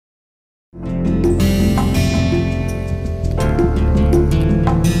Welcome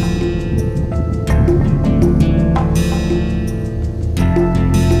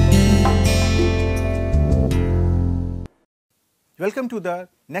to the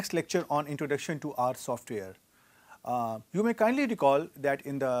next lecture on Introduction to R software. You may kindly recall that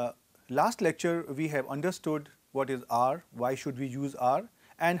in the last lecture we have understood what is R, why should we use R,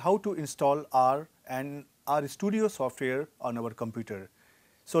 and how to install R and R Studio software on our computer.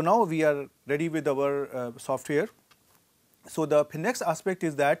 So now we are ready with our software. So the next aspect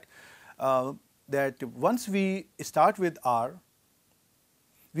is that once we start with R,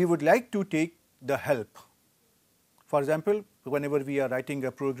 we would like to take the help. For example, whenever we are writing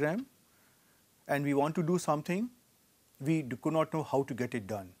a program and we want to do something, we could not know how to get it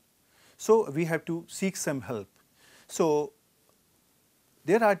done. So we have to seek some help. So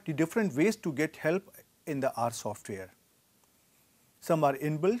there are different ways to get help in the R software. Some are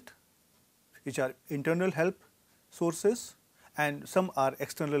inbuilt, which are internal help sources, and some are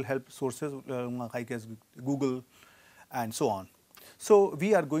external help sources like as Google and so on. So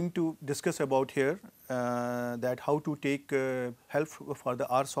we are going to discuss about here that how to take help for the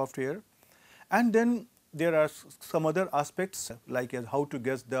R software, and then there are some other aspects like how to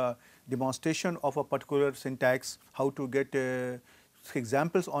get the demonstration of a particular syntax, how to get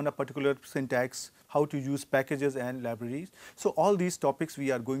examples on a particular syntax, how to use packages and libraries. So all these topics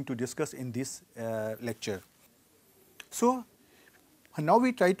we are going to discuss in this lecture. So now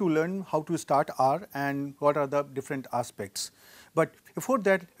we try to learn how to start R and what are the different aspects. But before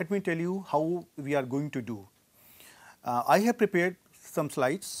that, let me tell you how we are going to do. I have prepared some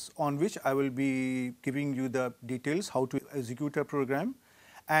slides on which I will be giving you the details how to execute a program,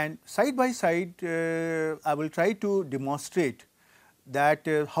 and side by side I will try to demonstrate that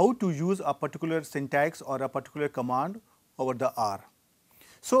how to use a particular syntax or a particular command over the R.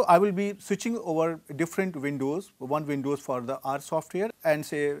 So I will be switching over different windows, one window for the R software and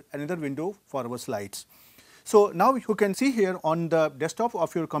say another window for our slides. So now you can see here on the desktop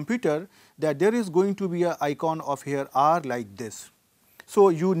of your computer that there is going to be an icon of here R like this. So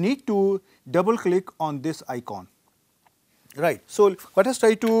you need to double click on this icon, right. So let us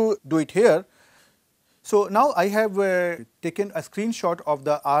try to do it here. So now I have taken a screenshot of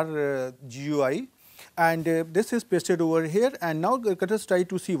the R GUI, and this is pasted over here, and now let us try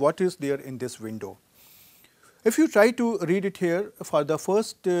to see what is there in this window. If you try to read it here for the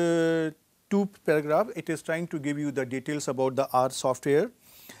first two paragraph, it is trying to give you the details about the R software,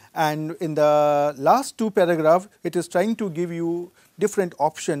 and in the last two paragraph it is trying to give you different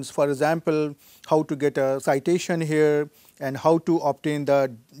options. For example, how to get a citation here, and how to obtain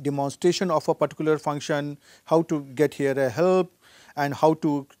the demonstration of a particular function, how to get here a help, and how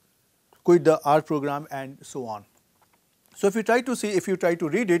to quit the R program and so on. So if you try to see, if you try to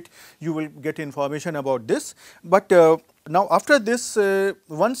read it, you will get information about this. But now after this,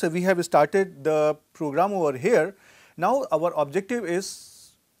 once we have started the program over here, now our objective is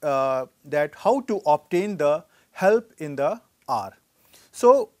that how to obtain the help in the R.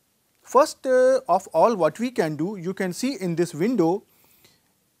 So first of all, what we can do, you can see in this window.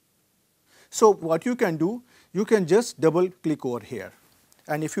 So what you can do, you can just double click over here,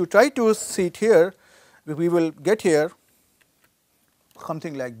 and if you try to see it here, we will get here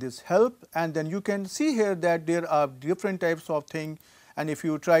something like this help, and then you can see here that there are different types of things, and if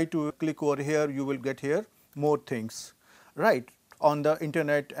you try to click over here, you will get here more things, right, on the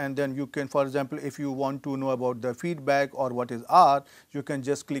internet. And then you can, for example, if you want to know about the feedback or what is R, you can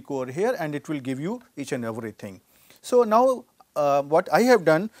just click over here and it will give you each and everything. So now what I have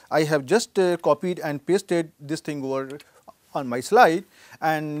done, I have just copied and pasted this thing over on my slide,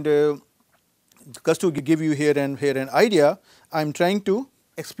 and just to give you here an idea, I am trying to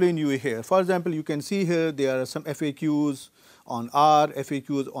explain you here. For example, you can see here there are some FAQs on R,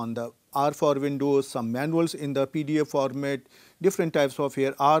 FAQs on the R for Windows, some manuals in the PDF format, different types of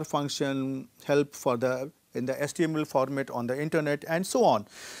here R function, help for the in the HTML format on the internet, and so on.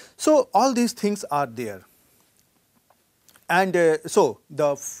 So all these things are there. And so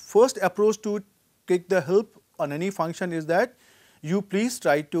the first approach to take the help on any function is that you please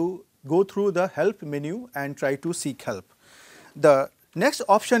try to go through the help menu and try to seek help. The next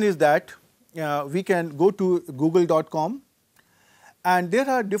option is that we can go to google.com, and there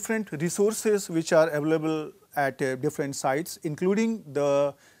are different resources which are available at different sites, including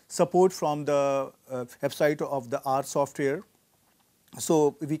the support from the website of the R software.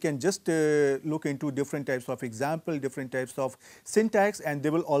 So we can just look into different types of example, different types of syntax, and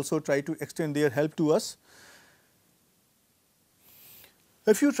they will also try to extend their help to us.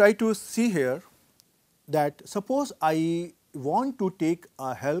 If you try to see here that suppose I want to take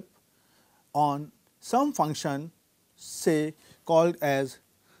a help on some function say called as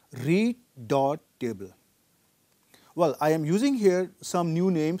read dot table. Well, I am using here some new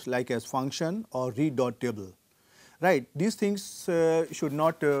names like as function or read dot table, right. These things should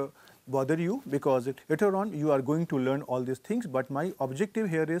not bother you, because later on you are going to learn all these things, but my objective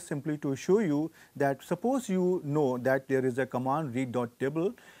here is simply to show you that suppose you know that there is a command read dot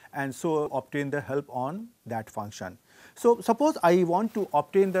table, and so obtain the help on that function. So, suppose I want to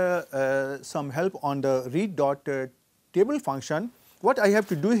obtain the some help on the read dot table function. What I have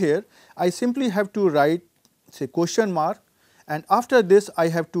to do here, I simply have to write say question mark, and after this I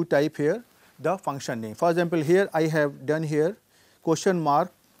have to type here the function name. For example, here I have done here question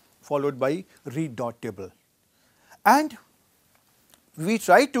mark followed by read dot table, and we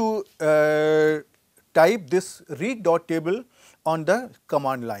try to type this read dot table on the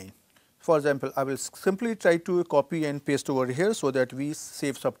command line. For example, I will simply try to copy and paste over here so that we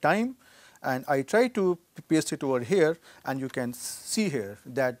save some time, and I try to paste it over here, and you can see here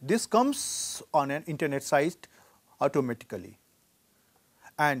that this comes on an internet site automatically.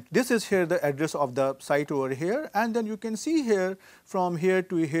 And this is here the address of the site over here, and then you can see here from here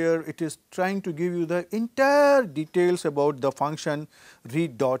to here it is trying to give you the entire details about the function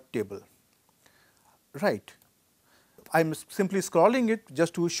read dot table, right. I am simply scrolling it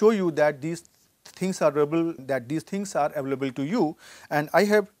just to show you that these things are available to you, and I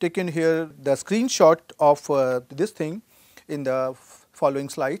have taken here the screenshot of this thing in the following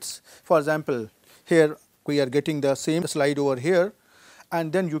slides. For example, here we are getting the same slide over here,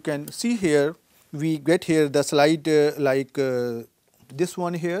 and then you can see here we get here the slide like this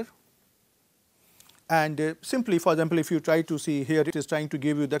one here. And simply, for example, if you try to see here, it is trying to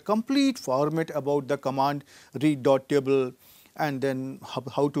give you the complete format about the command read dot table, and then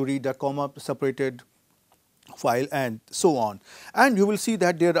how to read a comma separated file and so on. And you will see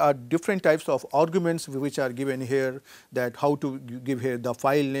that there are different types of arguments which are given here, that how to give here the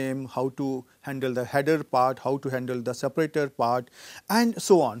file name, how to handle the header part, how to handle the separator part, and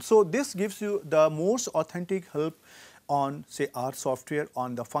so on. So, this gives you the most authentic help on say R software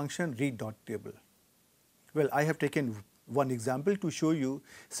on the function read dot table. Well, I have taken one example to show you.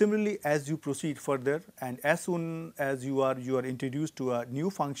 Similarly, as you proceed further and as soon as you are introduced to a new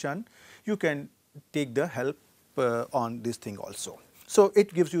function, you can take the help on this thing also. So,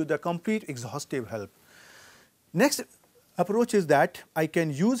 it gives you the complete exhaustive help. Next approach is that I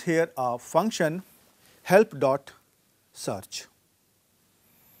can use here a function help dot search.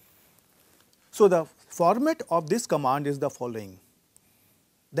 So, the format of this command is the following,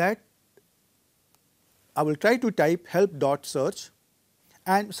 that I will try to type help dot search,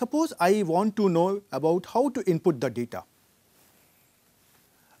 and suppose I want to know about how to input the data,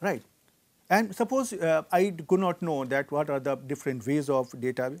 right. And suppose I do not know that what are the different ways of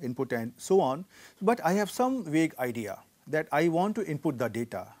data input and so on, but I have some vague idea that I want to input the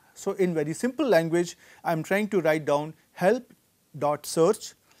data. So, in very simple language, I am trying to write down help dot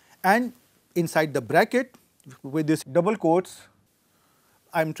search, and inside the bracket with this double quotes,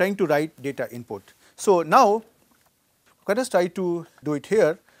 I am trying to write data input. So, now let us try to do it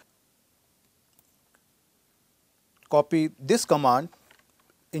here. Copy this command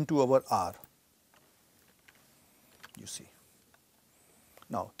into our R, you see.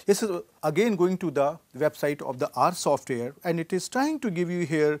 Now, this is again going to the website of the R software, and it is trying to give you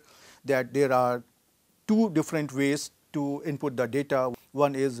here that there are two different ways to input the data.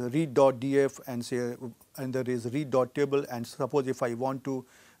 One is read.df and there is read.table, and suppose if I want to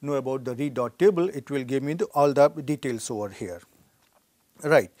know about the read.table, it will give me all the details over here,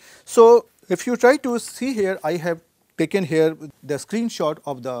 right. So, if you try to see here, I have taken here the screenshot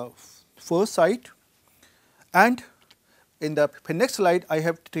of the first site, and in the next slide I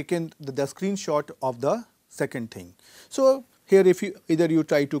have taken the screenshot of the second thing. So, here if you either you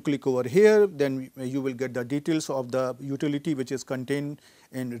try to click over here, then you will get the details of the utility which is contained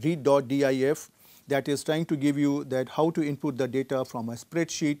in read.dif, that is trying to give you that how to input the data from a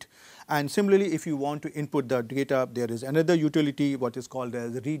spreadsheet. And similarly, if you want to input the data, there is another utility what is called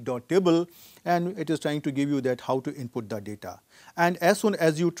as read.table, and it is trying to give you that how to input the data. And as soon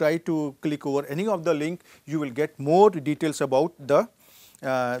as you try to click over any of the link, you will get more details about the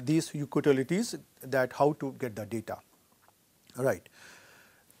these utilities, that how to get the data, right.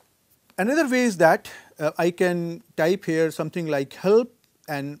 Another way is that I can type here something like help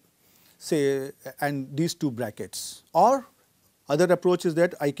and say and these two brackets, or other approach is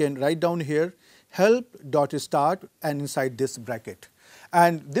that I can write down here help dot start and inside this bracket,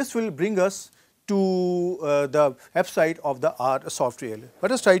 and this will bring us to the website of the R software.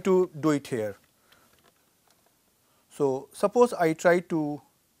 Let us try to do it here. So, suppose I try to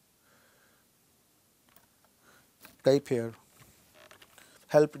type here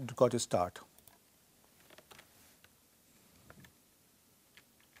help got a start.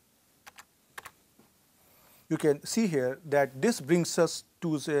 You can see here that this brings us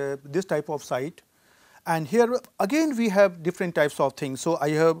to this type of site, and here again we have different types of things. So,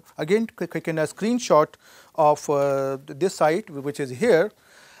 I have again taken a screenshot of this site which is here,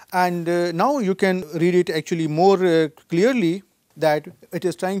 and now you can read it actually more clearly, that it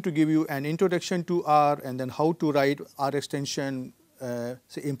is trying to give you an introduction to R and then how to write R extension,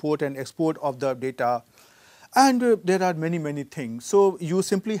 say import and export of the data, and there are many things. So, you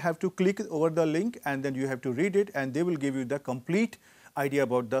simply have to click over the link and then you have to read it, and they will give you the complete idea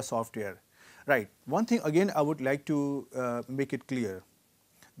about the software. Right. One thing again I would like to make it clear,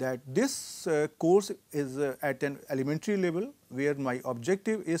 that this course is at an elementary level, where my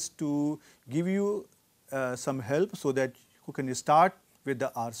objective is to give you some help so that you can start with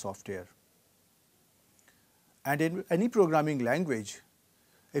the R software. And in any programming language,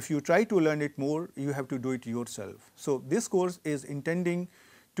 if you try to learn it more, you have to do it yourself. So, this course is intending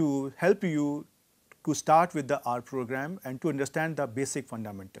to help you to start with the R program and to understand the basic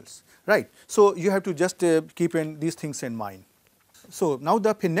fundamentals, right. So, you have to just keep these things in mind. So, now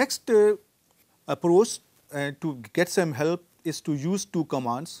the next approach to get some help is to use two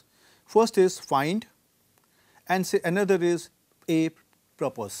commands. First is find, and say another is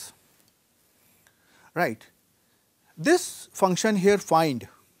apropos, right. This function here, find,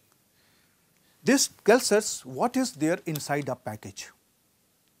 this tells us what is there inside the package.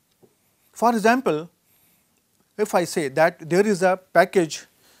 For example, if I say that there is a package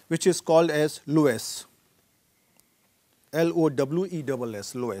which is called as LOWES,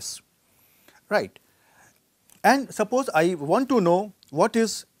 LOWES, LOWES, right. And suppose I want to know what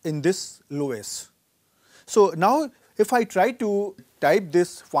is in this LOWES. So, now if I try to type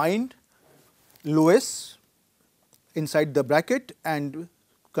this find LOWES inside the bracket and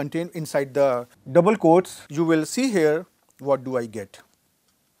contain inside the double quotes, you will see here what do I get.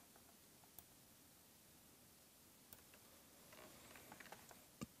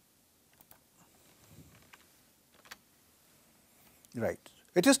 Right.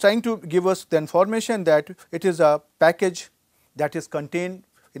 It is trying to give us the information that it is a package that is contained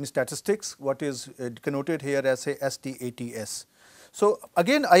in statistics, what is connoted here as a STATS. So,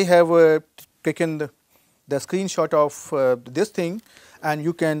 again I have taken the screenshot of this thing, and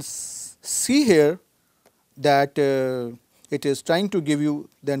you can see here that it is trying to give you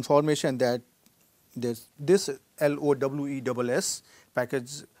the information that this LOWES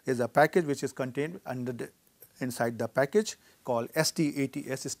package is a package which is contained inside the package called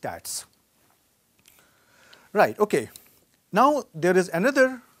STATS stats. Right. Okay. Now, there is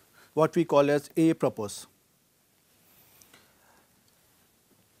another what we call as apropos.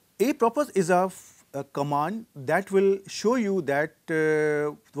 Apropos is a command that will show you that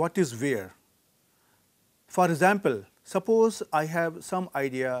what is where. For example, suppose I have some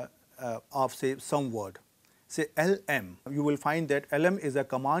idea of say some word, say LM. You will find that LM is a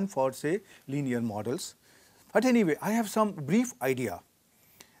command for say linear models. But anyway, I have some brief idea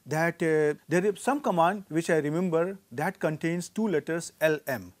that there is some command which I remember that contains two letters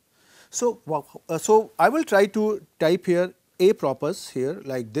LM. So, I will try to type here apropos here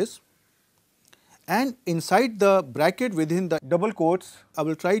like this, and inside the bracket within the double quotes I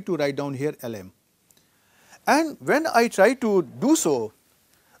will try to write down here LM. And when I try to do so,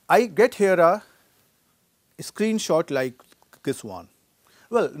 I get here a screenshot like this one.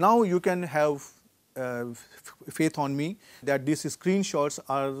 Well, now you can have faith on me that these screenshots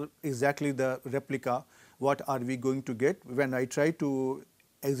are exactly the replica what are we going to get when I try to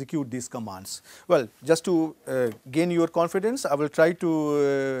execute these commands. Well, just to gain your confidence, I will try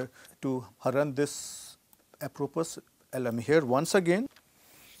to run this apropos LM here once again.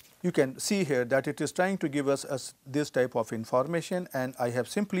 You can see here that it is trying to give us this type of information, and I have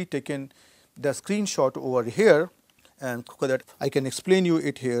simply taken the screenshot over here, and so that I can explain you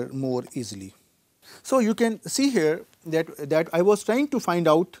it here more easily. So, you can see here that I was trying to find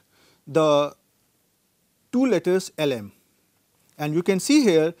out the two letters LM, and you can see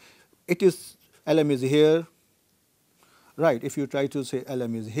here it is LM is here, right. If you try to say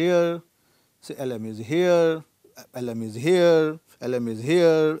LM is here, say LM is here, LM is here, LM is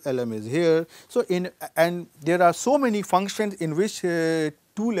here, LM is here. So, and there are so many functions in which two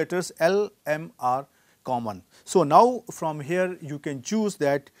letters LM are common. So, now from here you can choose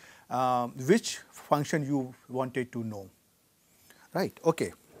that which function you wanted to know, right.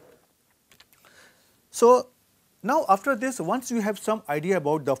 Okay. So, now after this, once you have some idea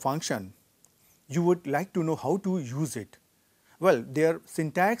about the function, you would like to know how to use it. Well, their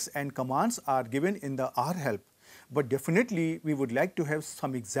syntax and commands are given in the R help, but definitely we would like to have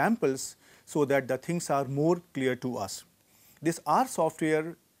some examples so that the things are more clear to us. This R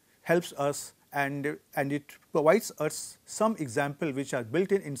software helps us and it provides us some example which are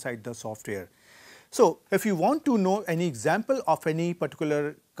built in inside the software. So, if you want to know any example of any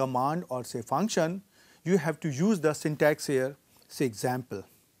particular command or say function, you have to use the syntax here, say example.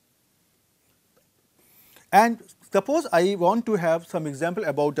 And suppose I want to have some example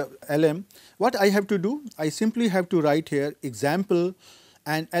about LM, what I have to do? I simply have to write here example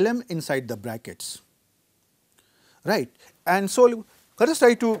and LM inside the brackets, right. And so, let us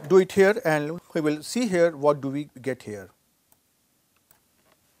try to do it here and we will see here what do we get here.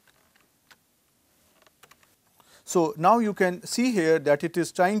 So, now you can see here that it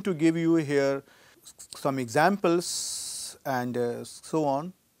is trying to give you here some examples and so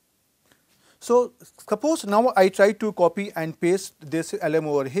on. So, suppose now I try to copy and paste this LM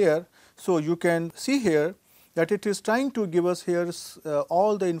over here. So, you can see here that it is trying to give us here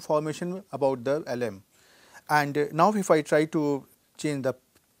all the information about the LM. And now if I try to change the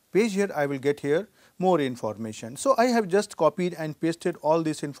page here, I will get here more information. So, I have just copied and pasted all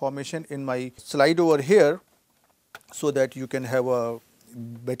this information in my slide over here, so that you can have a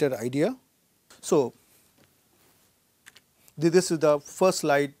better idea. So, this is the first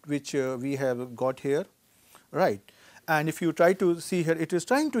slide which we have got here, right. And if you try to see here, it is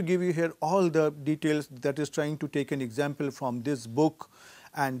trying to give you here all the details, that is trying to take an example from this book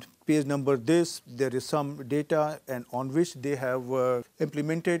and page number this, there is some data and on which they have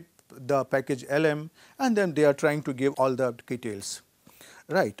implemented the package LM, and then they are trying to give all the details,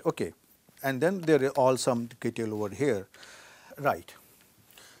 right. Okay. And then there is all some detail over here, right.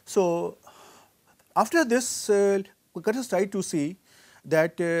 So, after this let us try to see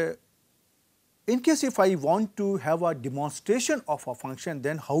that in case if I want to have a demonstration of a function,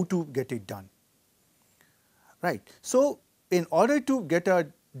 then how to get it done, right. So, in order to get a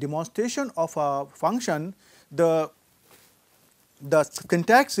demonstration of a function, the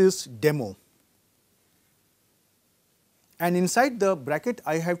syntax is demo. And inside the bracket,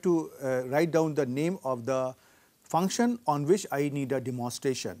 I have to write down the name of the function on which I need a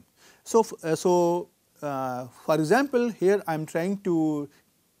demonstration. So, for example, here I am trying to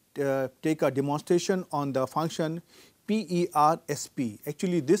take a demonstration on the function PERSP.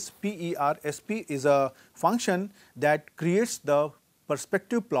 Actually, this PERSP is a function that creates the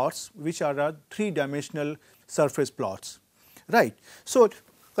perspective plots, which are a three-dimensional surface plots, right. So,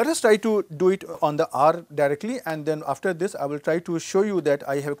 let us try to do it on the R directly, and then after this I will try to show you that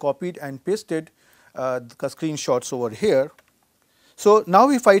I have copied and pasted the screenshots over here. So, now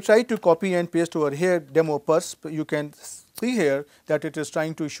if I try to copy and paste over here demo persp, you can see here that it is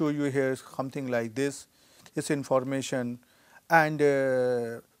trying to show you here something like this information, and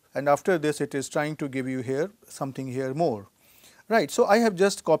after this it is trying to give you here something here more, right. So, I have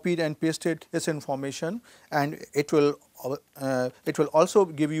just copied and pasted this information, and it will also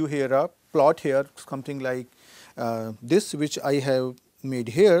give you here a plot here something like this, which I have made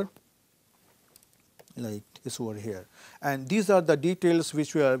here like this over here, and these are the details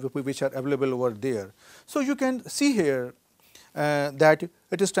which are available over there. So, you can see here that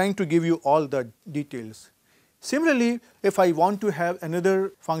it is trying to give you all the details. Similarly, if I want to have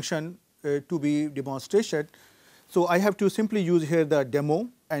another function to be demonstrated, so I have to simply use here the demo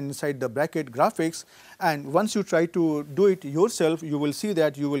and inside the bracket graphics, and once you try to do it yourself, you will see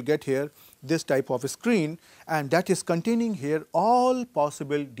that you will get here this type of a screen, and that is containing here all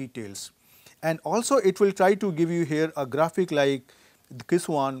possible details. And also it will try to give you here a graphic like this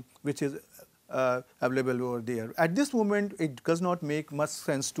one, which is available over there. At this moment, it does not make much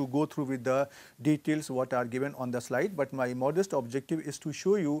sense to go through with the details what are given on the slide, but my modest objective is to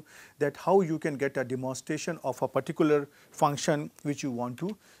show you that how you can get a demonstration of a particular function which you want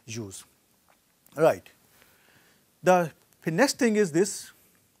to use, right. The next thing is this,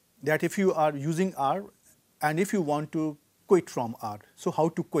 that if you are using R and if you want to quit from R, so how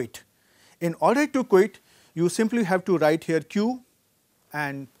to quit? In order to quit, you simply have to write here Q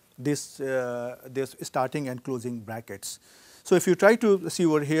and this starting and closing brackets. So, if you try to see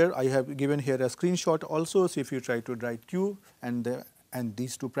over here, I have given here a screenshot also. So, if you try to write Q and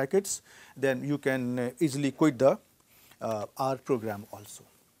these two brackets, then you can easily quit the R program also.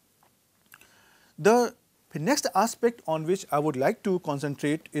 The next aspect on which I would like to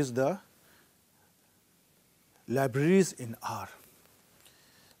concentrate is the libraries in R.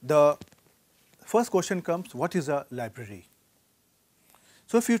 The first question comes, what is a library?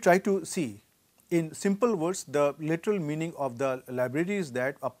 So, if you try to see in simple words, the literal meaning of the library is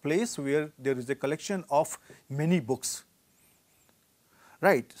that a place where there is a collection of many books,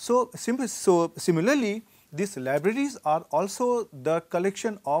 right. So, similarly, these libraries are also the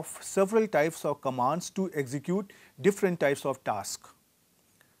collection of several types of commands to execute different types of tasks.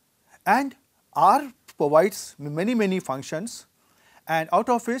 And R provides many functions, and out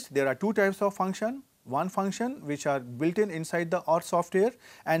of which there are two types of function. One function which are built in inside the R software,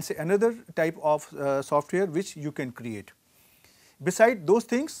 and say another type of software which you can create. Beside those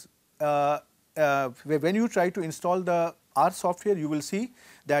things, when you try to install the R software, you will see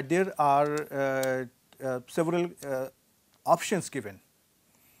that there are several options given.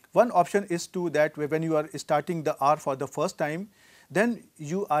 One option is to that when you are starting the R for the first time, then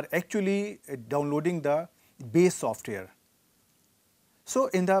you are actually downloading the base software. So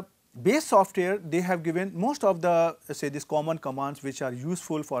in the base software, they have given most of the say these common commands which are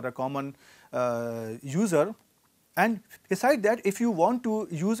useful for a common user. And beside that, if you want to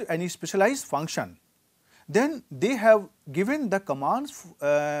use any specialized function, then they have given the commands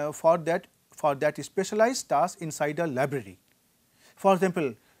for that specialized task inside a library. For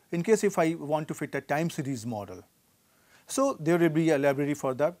example, in case if I want to fit a time series model, so there will be a library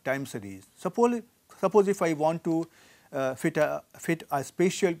for the time series. Suppose if I want to fit a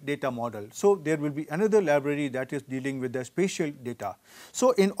spatial data model, so there will be another library that is dealing with the spatial data.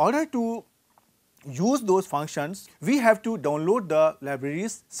 So in order to use those functions, we have to download the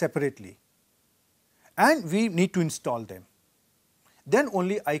libraries separately, and we need to install them. Then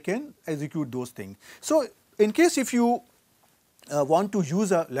only I can execute those things. So in case if you want to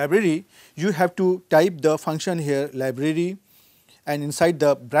use a library, you have to type the function here library, and inside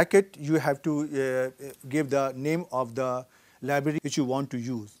the bracket you have to give the name of the library which you want to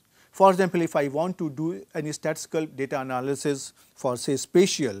use. For example, if I want to do any statistical data analysis for say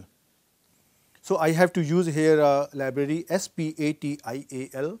spatial, so I have to use here a library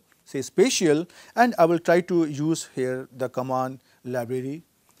SPATIAL, say spatial, and I will try to use here the command library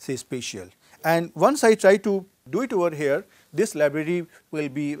say spatial. And once I try to do it over here, this library will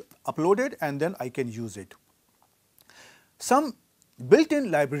be uploaded and then I can use it. Some built-in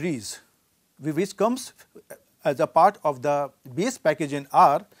libraries which comes as a part of the base package in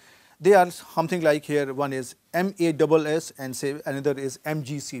R, they are something like here, one is MASS and say another is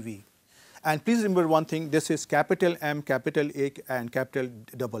MGCV. And please remember one thing, this is capital M, capital A and capital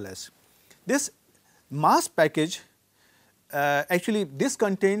SS. This MASS package, actually this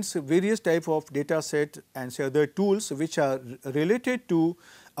contains various type of data set and say other tools which are related to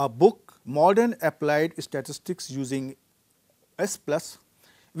a book, Modern Applied Statistics Using S+,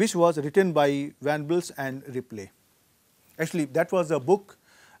 which was written by Van Bils and Ripley. Actually that was a book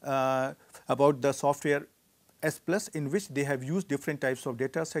about the software S+, in which they have used different types of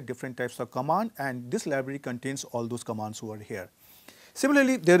data set, different types of command, and this library contains all those commands over here.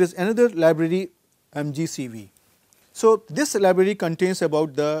 Similarly, there is another library MGCV. So this library contains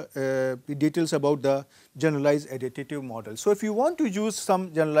about the details about the generalized additive model. So if you want to use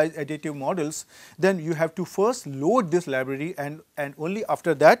some generalized additive models, then you have to first load this library, and only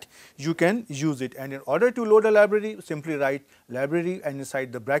after that you can use it. And in order to load a library, simply write library and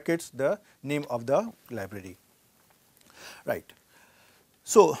inside the brackets the name of the library. Right.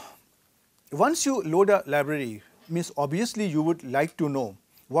 So once you load a library, means obviously you would like to know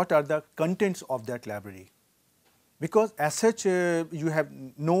what are the contents of that library, because as such you have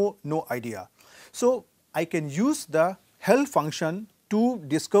no idea. So I can use the help function to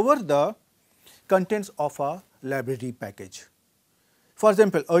discover the contents of a library package. For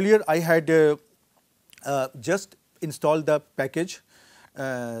example, earlier I had just installed the package,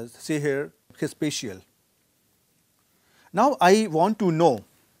 say here spatial. Now I want to know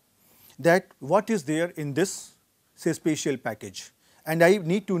that what is there in this say spatial package, and I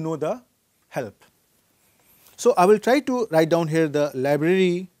need to know the help. So I will try to write down here the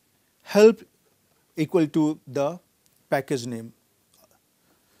library help equal to the package name.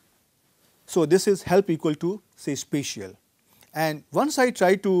 So this is help equal to say spatial, and once I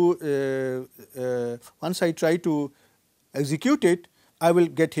try to execute it, I will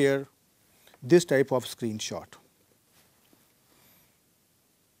get here this type of screenshot.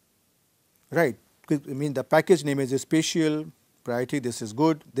 Right, I mean the package name is spatial, priority, this is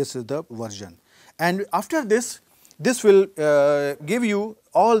good, this is the version. And after this, this will give you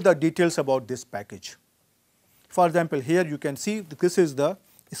all the details about this package. For example, here you can see this is the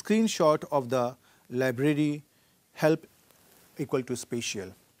screenshot of the library help equal to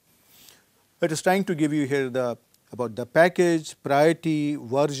spatial. It is trying to give you here about the package, priority,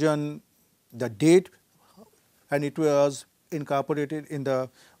 version, the date, and it was incorporated in the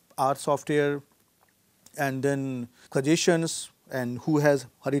R software, and then suggestions and who has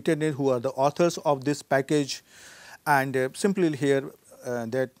written it, who are the authors of this package, and simply here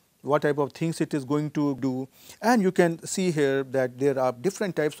that what type of things it is going to do, and you can see here that there are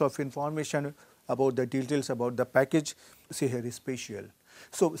different types of information about the details about the package. See here is spatial.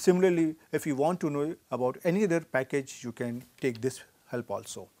 So similarly, if you want to know about any other package, you can take this help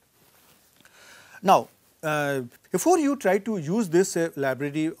also. Now, before you try to use this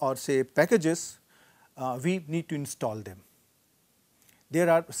library or say packages, we need to install them. There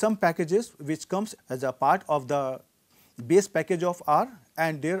are some packages which comes as a part of the base package of R,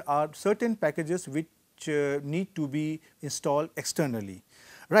 and there are certain packages which need to be installed externally,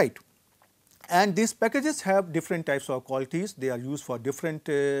 right. And these packages have different types of qualities, they are used for different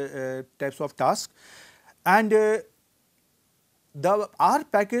types of tasks, and the R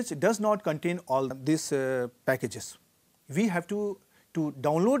package does not contain all these packages. We have to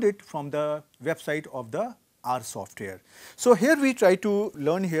download it from the website of the R software. So here we try to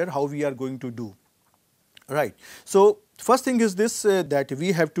learn here how we are going to do, right. So first thing is this that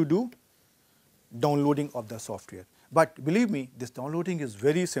we have to do downloading of the software, but believe me, this downloading is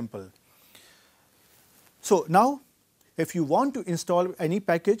very simple. So now if you want to install any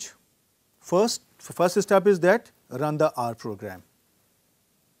package, first step is that run the R program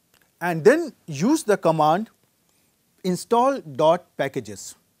and then use the command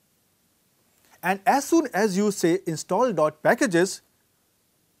install.packages, and as soon as you say install.packages,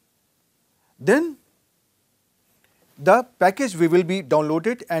 then the package will be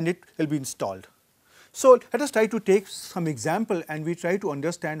downloaded and it will be installed. So let us try to take some example and we try to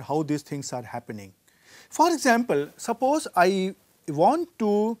understand how these things are happening. For example, suppose I want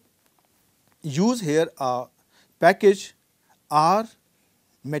to use here a package R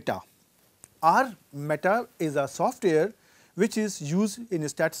Meta. R Meta is a software which is used in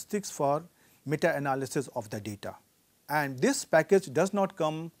statistics for meta-analysis of the data, and this package does not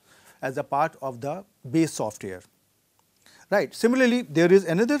come as a part of the base software, right. Similarly, there is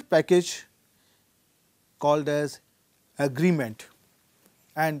another package called as agreement,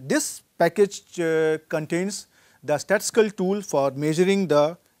 and this package contains the statistical tool for measuring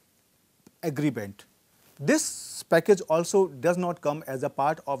the agreement. This package also does not come as a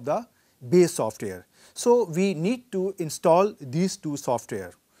part of the base software. So we need to install these two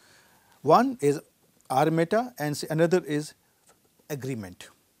software. One is R Meta and another is agreement,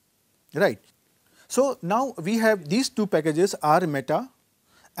 right. So now we have these two packages R Meta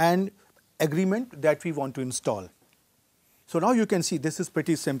and agreement that we want to install. So now you can see this is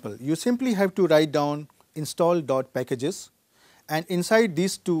pretty simple. You simply have to write down install.packages, and inside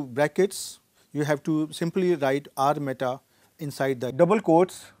these two brackets you have to simply write R Meta inside the double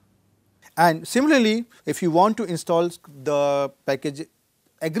quotes. And similarly, if you want to install the package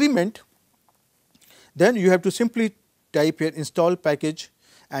agreement, then you have to simply type here install package,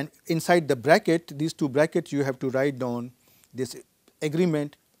 and inside the bracket, these two brackets, you have to write down this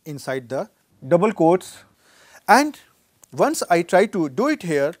agreement inside the double quotes. And once I try to do it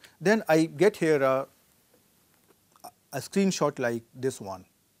here, then I get here a screenshot like this one.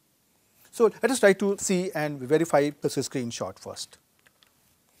 So let us try to see and verify this screenshot first.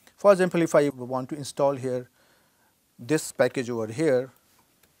 For example, if I want to install here this package over here,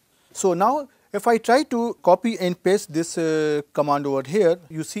 so now if I try to copy and paste this command over here,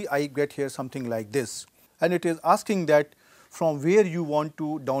 you see I get here something like this, and it is asking that from where you want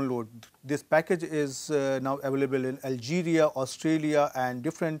to download. This package is now available in Algeria, Australia and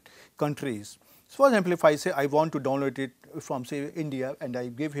different countries. So for example, if I say I want to download it from say India, and I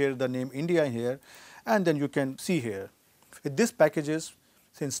give here the name India here, and then you can see here this package is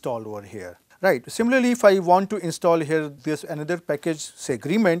installed over here, right. Similarly, if I want to install here this another package say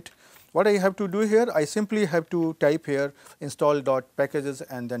agreement, what I have to do here, I simply have to type here install.packages,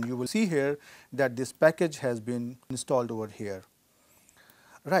 and then you will see here that this package has been installed over here,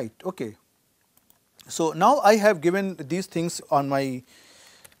 right. Okay. So now I have given these things on my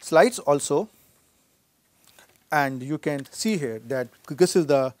slides also, and you can see here that this is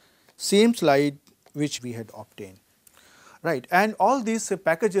the same slide which we had obtained, right. And all these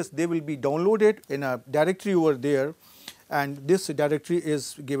packages, they will be downloaded in a directory over there, and this directory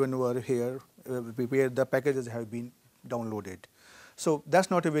is given over here where the packages have been downloaded. So that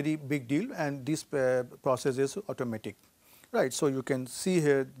is not a very big deal, and this process is automatic, right. So you can see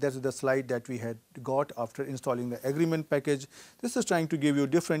here that is the slide that we had got after installing the agreement package. This is trying to give you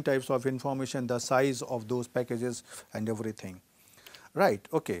different types of information, the size of those packages and everything, right.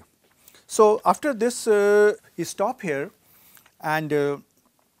 Okay. So after this we stop here, and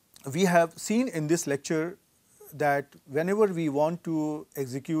we have seen in this lecture that whenever we want to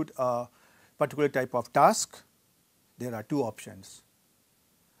execute a particular type of task, there are two options.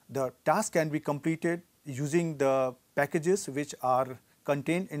 The task can be completed using the packages which are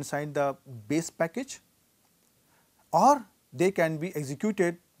contained inside the base package, or they can be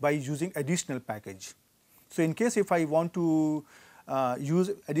executed by using additional package. So, in case if I want to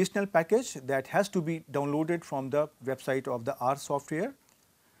use additional package, that has to be downloaded from the website of the R software,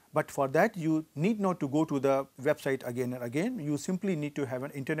 but for that you need not to go to the website again and again. You simply need to have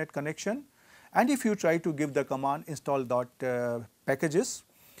an internet connection, and if you try to give the command install .packages,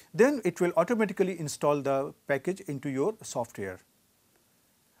 then it will automatically install the package into your software.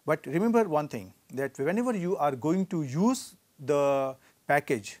 But remember one thing, that whenever you are going to use the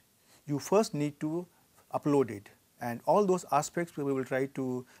package, you first need to upload it, and all those aspects we will try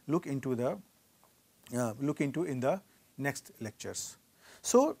to look into in the next lectures.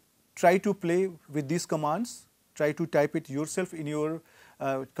 So, try to play with these commands, try to type it yourself in your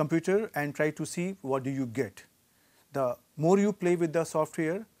computer and try to see what do you get. The more you play with the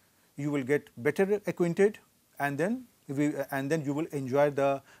software, you will get better acquainted, and then you will enjoy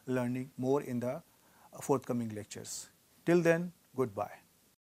the learning more in the forthcoming lectures. Till then, goodbye.